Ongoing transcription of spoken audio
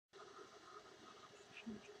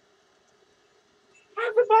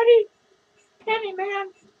everybody. Penny, man.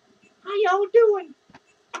 How y'all doing?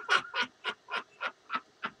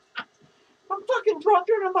 I'm fucking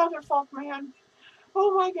drunker than a motherfucker, man.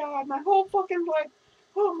 Oh my god, my whole fucking life.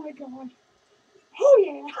 Oh my god. Oh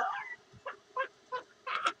yeah.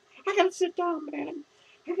 I gotta sit down, man.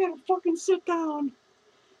 I gotta fucking sit down.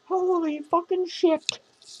 Holy fucking shit.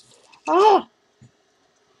 Ah.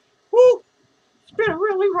 Woo. It's been a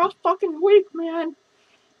really rough fucking week, man.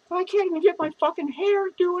 I can't even get my fucking hair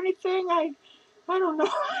to do anything. I don't know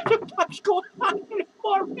what's going on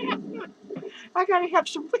anymore, man. I gotta have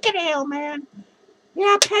some wicked ale, man.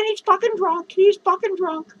 Yeah, Penny's fucking drunk. He's fucking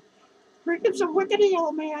drunk. Drinking some wicked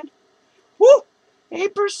ale, man. Woo!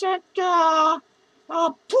 8%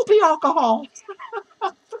 poopy alcohol.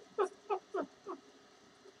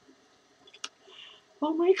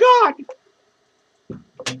 Oh my god.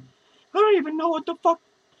 I don't even know what the fuck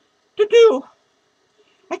to do.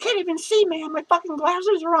 I can't even see, man. My fucking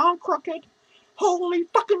glasses are all crooked. Holy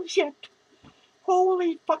fucking shit.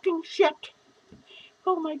 Holy fucking shit.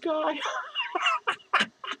 Oh my god.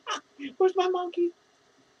 Where's my monkey?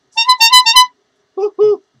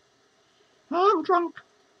 Woo-hoo. I'm drunk.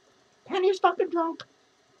 Penny's fucking drunk.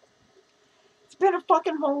 It's been a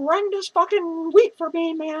fucking horrendous fucking week for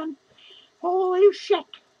me, man. Holy shit.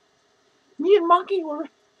 Me and Monkey were...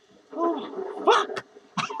 Oh, fuck.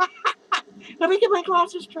 Let me get my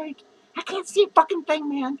glasses straight. I can't see a fucking thing,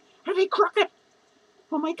 man. Are they crooked?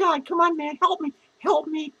 Oh my god, come on, man. Help me. Help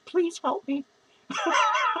me. Please help me.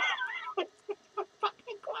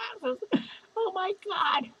 Fucking glasses. Oh my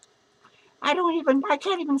god. I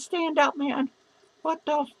can't even stand up, man. What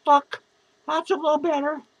the fuck? That's a little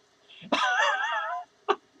better.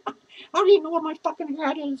 I don't even know where my fucking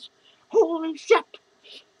head is. Holy shit.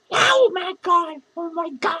 Oh my god. Oh my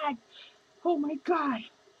god. Oh my god.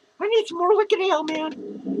 I need some more wicked ale,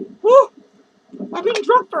 man. Woo! I've been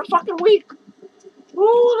drunk for a fucking week.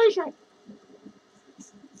 Holy shit.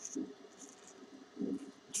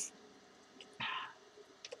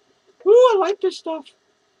 Ooh, I like this stuff.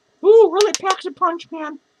 Ooh, really packs a punch,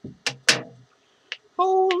 man.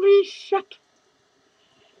 Holy shit.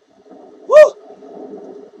 Woo!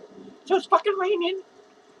 So it's fucking raining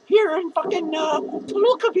here in fucking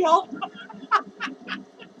Tolucaville.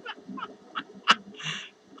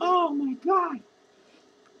 Oh my god.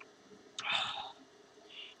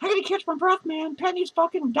 I gotta catch my breath, man. Penny's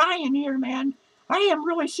fucking dying here, man. I am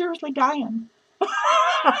really seriously dying.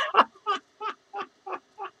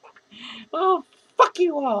 Oh, fuck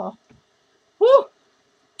you all. Woo!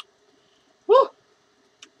 Woo!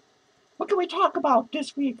 What can we talk about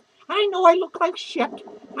this week? I know I look like shit.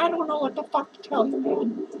 I don't know what the fuck to tell you,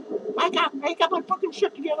 man. I got my fucking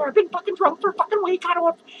shit together. I've been fucking drunk for a fucking week. I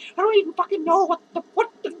don't even fucking know what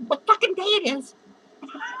fucking day it is.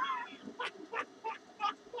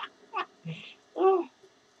 Oh.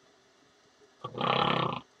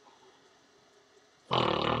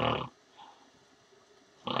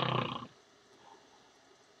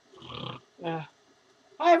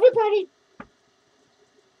 Hi everybody.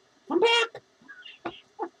 I'm back.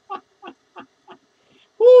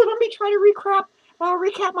 Ooh, let me try to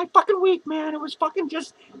recap my fucking week, man. It was fucking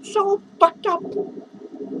just so fucked up.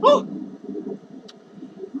 Oh,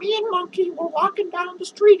 me and Monkey were walking down the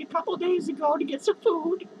street a couple days ago to get some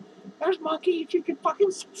food. There's Monkey, if you could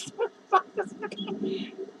fucking...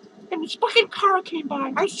 And this fucking car came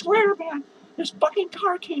by. I swear, man, this fucking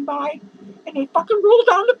car came by, and they fucking rolled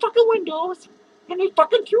down the fucking windows, and they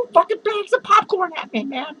fucking threw fucking bags of popcorn at me,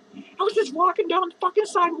 man. I was just walking down the fucking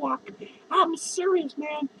sidewalk. I'm serious,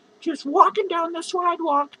 man. Just walking down the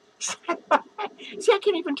sidewalk. See, I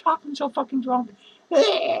can't even talk. I'm so fucking drunk.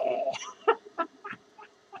 I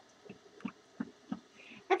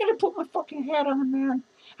gotta put my fucking hat on, man.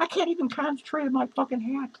 I can't even concentrate on my fucking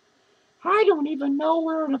hat. I don't even know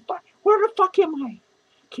where the fuck am I?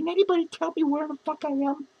 Can anybody tell me where the fuck I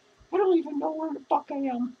am? I don't even know where the fuck I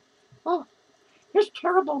am. Oh, it's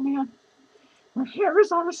terrible, man. My hair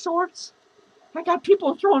is out of sorts. I got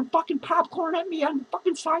people throwing fucking popcorn at me on the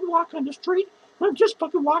fucking sidewalk on the street. I'm just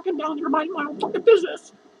fucking walking down there minding my own fucking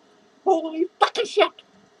business. Holy fucking shit.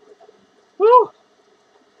 Woo!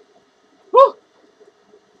 Woo!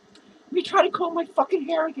 Let me try to comb my fucking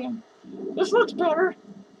hair again. This looks better.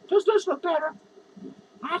 Does this look better?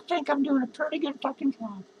 I think I'm doing a pretty good fucking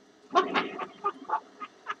job.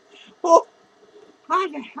 Oh,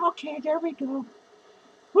 okay, there we go.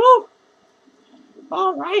 Woo!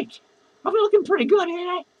 All right. I'm looking pretty good,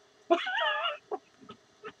 ain't I?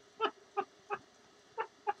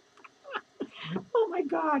 Oh my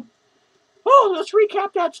god. Oh, let's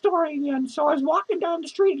recap that story again. So I was walking down the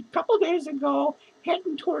street a couple days ago,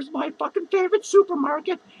 heading towards my fucking favorite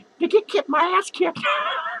supermarket to get my ass kicked.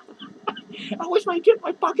 I always want to get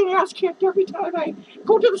my fucking ass kicked every time I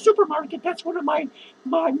go to the supermarket. That's one of my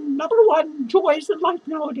number one joys in life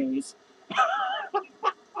nowadays.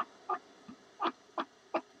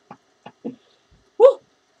 Woo.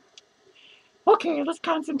 Okay, let's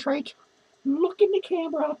concentrate. Look in the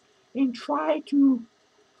camera and try to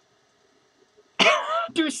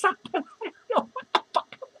do something. I don't know what the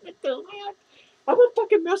fuck I'm gonna do, man. I'm a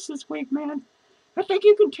fucking mess this week, man. I think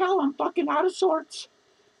you can tell I'm fucking out of sorts.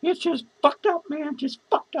 It's just fucked up, man. Just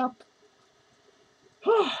fucked up.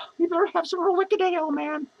 You better have some more wicked ale,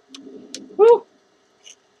 man. Woo!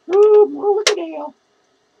 Ooh, more wicked ale.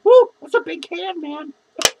 Woo! That's a big can, man.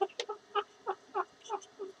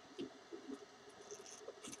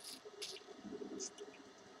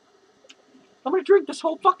 I'm gonna drink this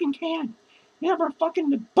whole fucking can. Yeah, I'm gonna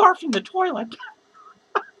fucking barf in the toilet.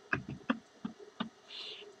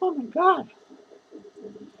 Oh my god.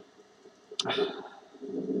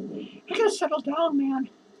 I gotta settle down, man.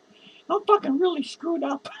 I'm fucking really screwed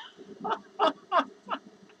up.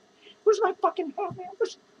 Where's my fucking hat, man?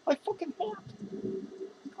 Where's my fucking hat?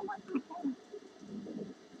 Come on.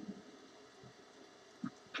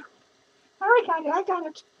 I got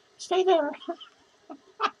it. Stay there.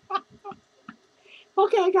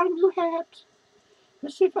 Okay, I got a new hat.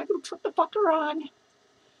 Let's see if I can put the fucker on.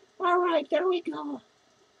 Alright, there we go.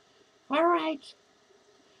 Alright.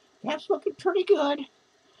 That's looking pretty good.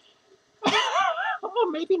 Oh,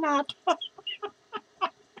 maybe not.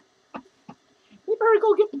 We better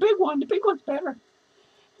go get the big one. The big one's better.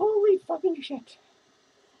 Holy fucking shit.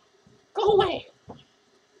 Go away.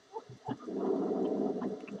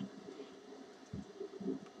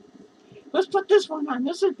 Let's put this one on.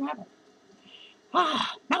 This is better.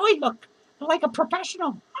 Ah, now I look like a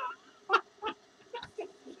professional.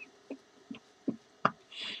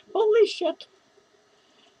 Holy shit.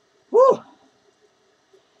 Woo.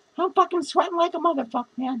 I'm fucking sweating like a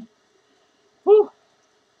motherfucker, man. Woo.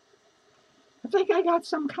 I think I got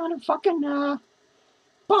some kind of fucking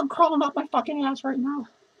bug crawling up my fucking ass right now.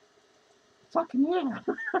 Fucking yeah.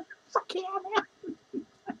 Fuck yeah, man.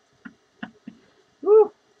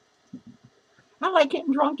 Woo. I like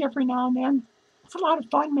getting drunk every now and then. It's a lot of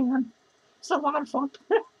fun, man. It's a lot of fun.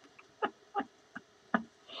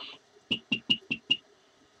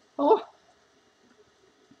 Oh.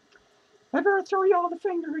 I better throw you all the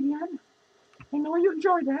finger again. I know you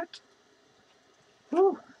enjoy that.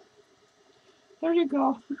 Oh. There you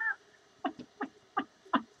go.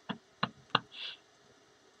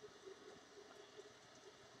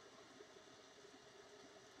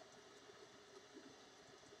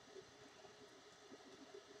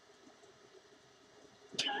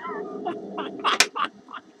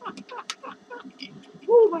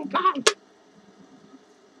 Oh my god.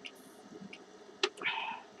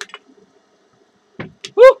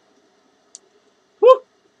 Woo! Woo!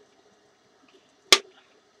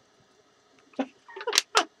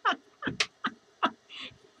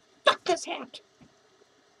 Fuck this hat.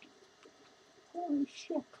 Holy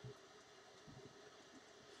shit.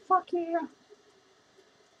 Fuck yeah.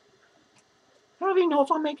 I don't even know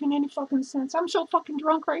if I'm making any fucking sense. I'm so fucking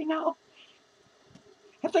drunk right now.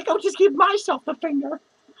 I think I'll just give myself the finger.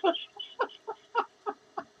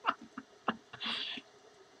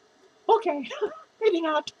 Okay, maybe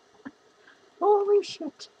not. Holy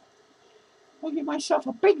shit. I'll give myself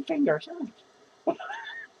a big finger.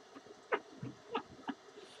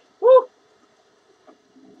 Woo!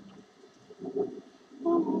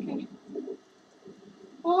 Oh, okay.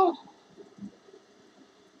 Oh.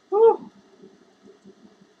 Oh.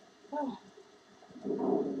 Oh.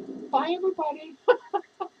 Bye, everybody.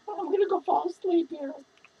 I'm gonna go fall asleep here.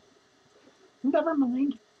 Never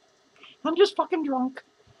mind. I'm just fucking drunk.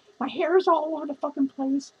 My hair is all over the fucking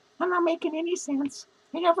place. I'm not making any sense.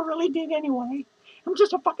 I never really did anyway. I'm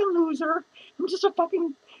just a fucking loser. I'm just a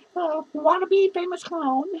fucking wannabe famous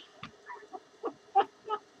clown.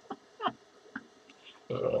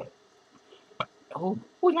 Oh,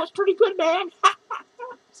 that's pretty good, man.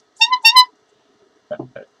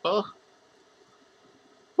 Oh.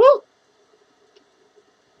 Woo.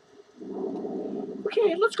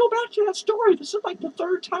 Okay, let's go back to that story. This is like the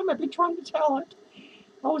third time I've been trying to tell it.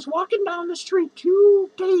 I was walking down the street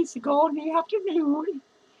 2 days ago in the afternoon,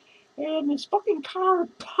 and this fucking car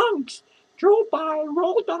of punks drove by,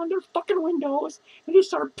 rolled down their fucking windows, and they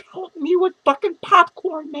started pelting me with fucking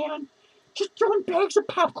popcorn, man. Just throwing bags of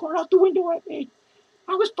popcorn out the window at me.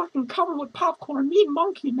 I was fucking covered with popcorn, me and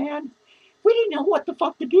Monkey, man. We didn't know what the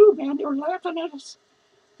fuck to do, man. They were laughing at us.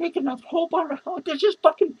 making a whole bunch of, they just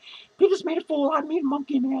fucking, they just made a fool out of me and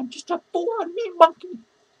Monkey, man. Just a fool out of me and Monkey.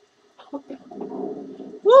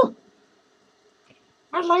 Woo!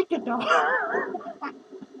 I liked it though.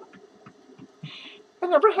 I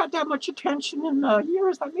never had that much attention in the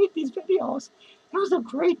years I made these videos. That was a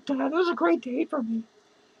great day for me.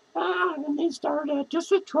 And they started, just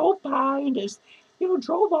they drove by and just,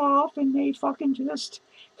 drove off, and they fucking just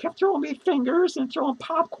kept throwing me fingers and throwing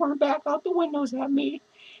popcorn back out the windows at me.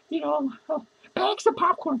 Bags of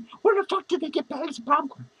popcorn. Where the fuck did they get bags of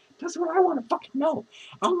popcorn? That's what I want to fucking know.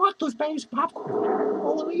 I want those bags of popcorn.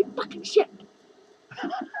 Holy fucking shit.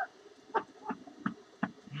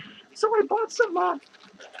 So I bought some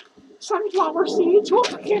sunflower seeds. Oh,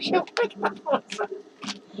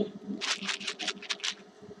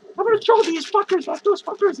 I'm gonna throw these fuckers at those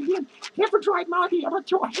fuckers again. They ever drive Maudie? I'm gonna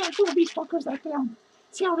throw a handful of these fuckers at them.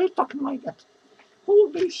 See how they fucking like it.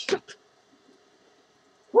 Holy shit.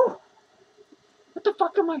 Whew. What the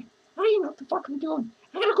fuck am I? I don't even know what the fuck I'm doing.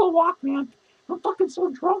 I gotta go walk, man. I'm fucking so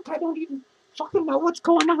drunk I don't even fucking know what's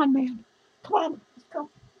going on, man. Come on, let's go.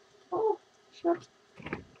 Oh, shit.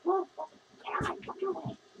 Oh, fuck. Get out of my fucking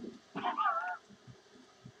way.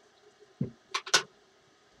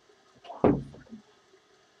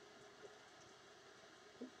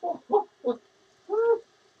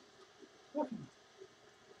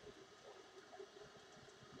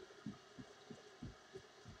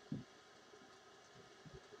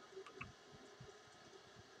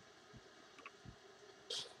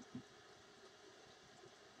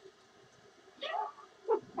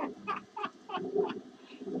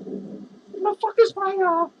 The fuck is my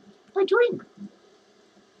drink?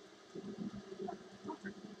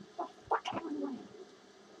 The fuck am I doing?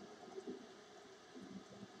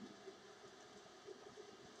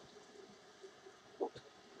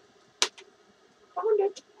 Found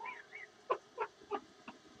it.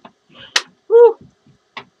 Whew.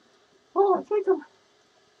 Oh, I think I'm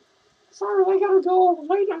sorry. I gotta go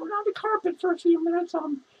lay down on the carpet for a few minutes.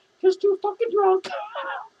 I'm just too fucking drunk.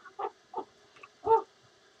 Oh,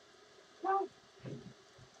 God.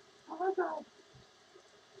 Oh, my God.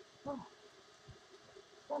 Oh,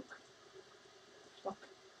 fuck. Fuck.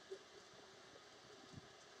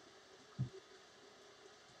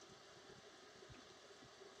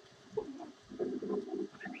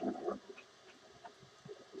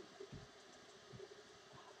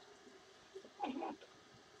 My hand.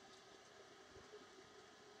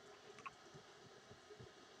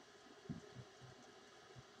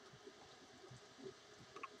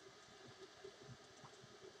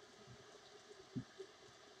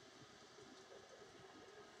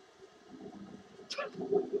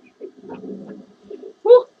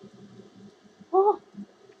 Whew. Oh,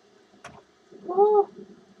 oh,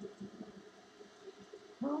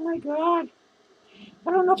 oh my God.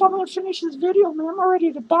 I don't know if I'm gonna finish this video, man. I'm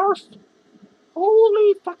already to barf.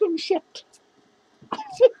 Holy fucking shit.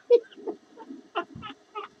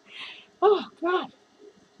 Oh, God.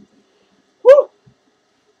 Whew.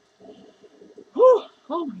 Whew.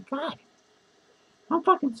 Oh, my God. I'm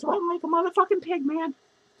fucking sweating like a motherfucking pig, man.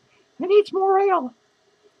 I need some more ale.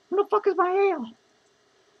 Where the fuck is my ale?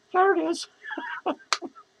 There it is.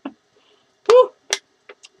 Whew.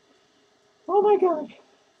 Oh, my God.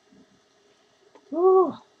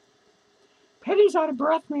 Oh. Petty's out of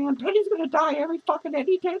breath, man. Petty's gonna die every fucking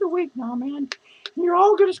any day of the week now, man. And you're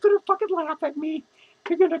all just gonna fucking laugh at me.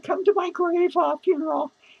 You're gonna come to my grave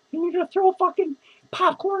funeral, and you're gonna throw fucking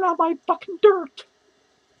popcorn on my fucking dirt.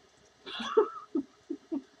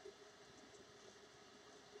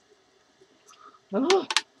 Oh.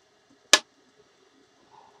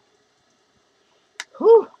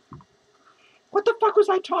 Whew. What the fuck was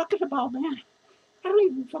I talking about, man? I don't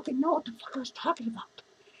even fucking know what the fuck I was talking about.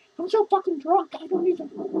 I'm so fucking drunk, I don't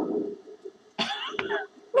even.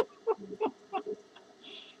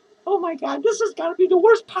 Oh my God, this has got to be the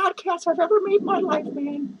worst podcast I've ever made in my life,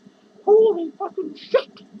 man. Holy fucking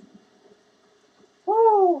shit.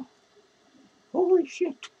 Oh, holy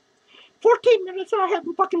shit. 14 minutes and I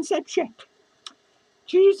haven't fucking said shit.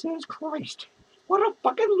 Jesus Christ. What a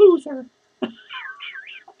fucking loser.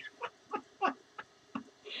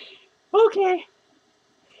 Okay,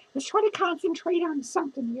 let's try to concentrate on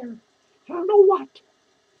something here. I don't know what.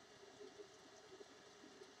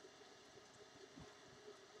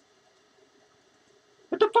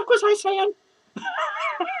 What the fuck was I saying? I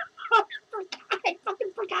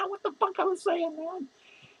fucking forgot what the fuck I was saying, man.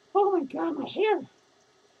 Oh my God, my hair.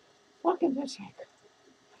 Fucking this heck.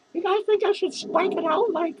 You guys think I should spike it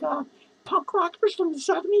out like punk rockers from the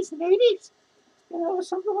 70s and 80s?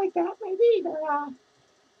 Something like that maybe? Or,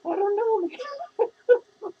 I don't know.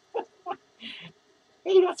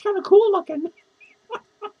 Hey, that's kind of cool looking.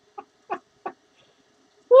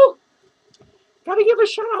 Woo! Gotta give a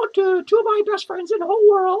shout out to two of my best friends in the whole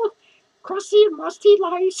world, Krusty and Musty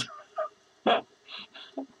Lice.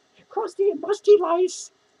 Krusty and Musty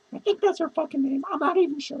Lice. I think that's her fucking name. I'm not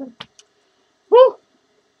even sure. Woo!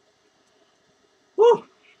 Woo!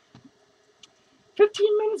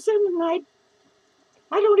 15 minutes in the night.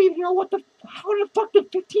 I don't even know how the fuck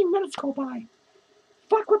did 15 minutes go by?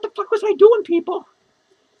 Fuck, what the fuck was I doing, people?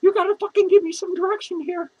 You gotta fucking give me some direction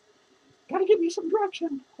here. Gotta give me some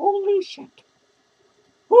direction. Holy shit.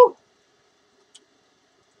 Woo!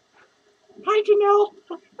 Hi, Janelle.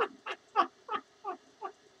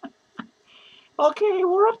 Okay,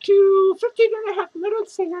 we're up to 15 and a half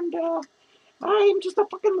minutes, and I'm just a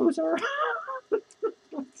fucking loser.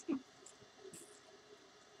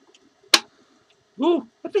 Ooh,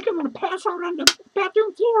 I think I'm gonna pass out on the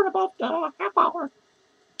bathroom floor in about a half hour.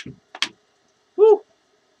 Ooh.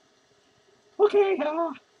 Okay,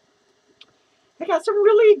 I got some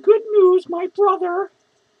really good news. My brother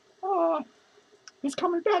is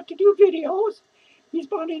coming back to do videos. He's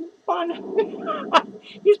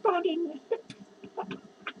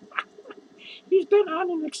he's been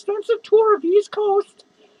on an extensive tour of the East Coast.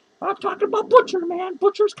 I'm talking about Butcher, man.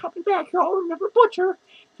 Butcher's coming back. Y'all remember Butcher?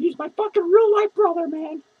 He's my fucking real life brother,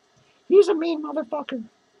 man. He's a mean motherfucker.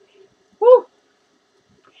 Woo!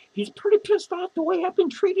 He's pretty pissed off the way I've been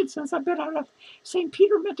treated since I've been out of St.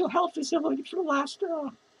 Peter Mental Health Facility for the last,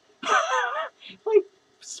 like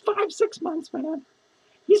 5-6 months, man.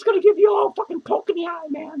 He's gonna give you all a fucking poke in the eye,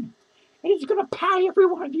 man. And he's gonna pie every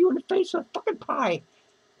one of you in the face with fucking pie.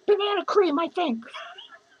 Banana cream, I think.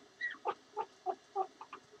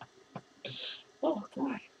 Oh,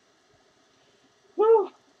 God.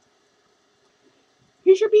 Well,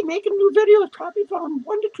 he should be making new videos probably from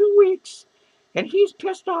 1 to 2 weeks. And he's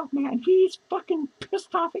pissed off, man. He's fucking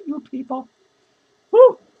pissed off at you people.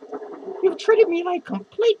 Woo! You've treated me like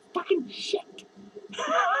complete fucking shit.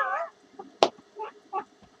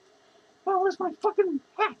 Oh, where's my fucking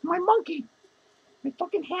hat? My monkey. My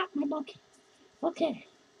fucking hat, my monkey. Okay.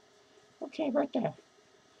 Okay, right there.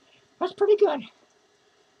 That's pretty good.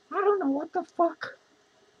 I don't know what the fuck.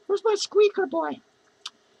 Where's my squeaker boy?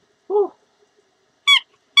 Oh.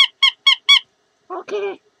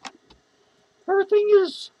 Okay. Everything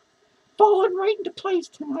is falling right into place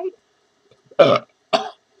tonight.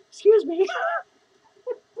 Excuse me.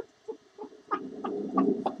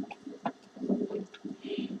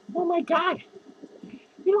 Oh my God.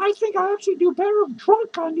 You know, I think I actually do better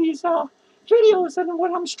drunk on these videos than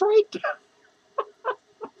when I'm straight.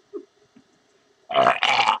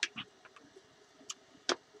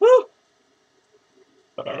 Woo.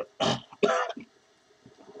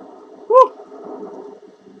 Woo.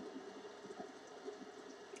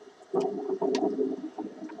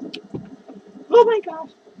 Oh my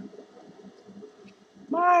God.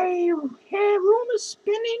 My room is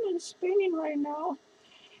spinning and spinning right now.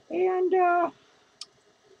 And I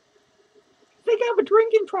think I have a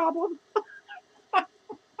drinking problem. I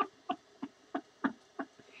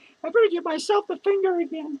better give myself the finger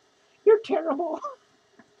again. You're terrible.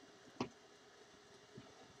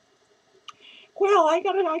 Well, I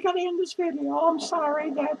gotta end this video. I'm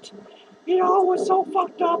sorry that it all was so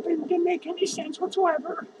fucked up and didn't make any sense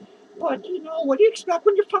whatsoever. But you know, what do you expect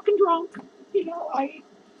when you're fucking drunk? You know,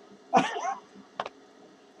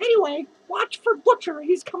 anyway, watch for Butcher.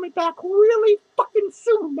 He's coming back really fucking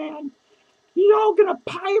soon, man. He's all gonna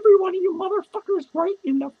pie every one of you motherfuckers right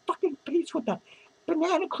in the fucking face with the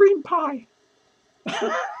banana cream pie.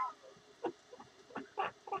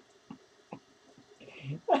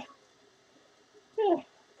 Oh,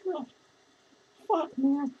 God. Fuck,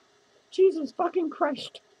 man. Jesus fucking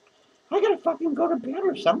Christ. I gotta fucking go to bed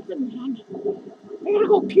or something, man. I gotta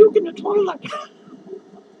go puke in the toilet.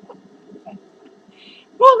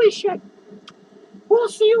 Holy shit. We'll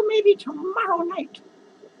see you maybe tomorrow night.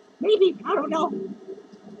 Maybe, I don't know.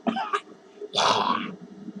 Yeah.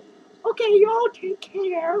 Okay, y'all take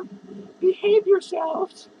care. Behave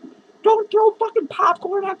yourselves. Don't throw fucking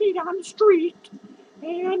popcorn at me down the street.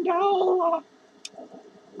 And I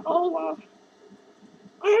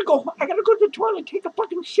gotta go to the toilet and take a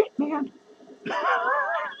fucking shit, man.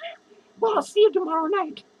 Well, I'll see you tomorrow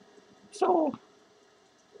night. So,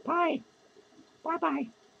 bye. Bye-bye.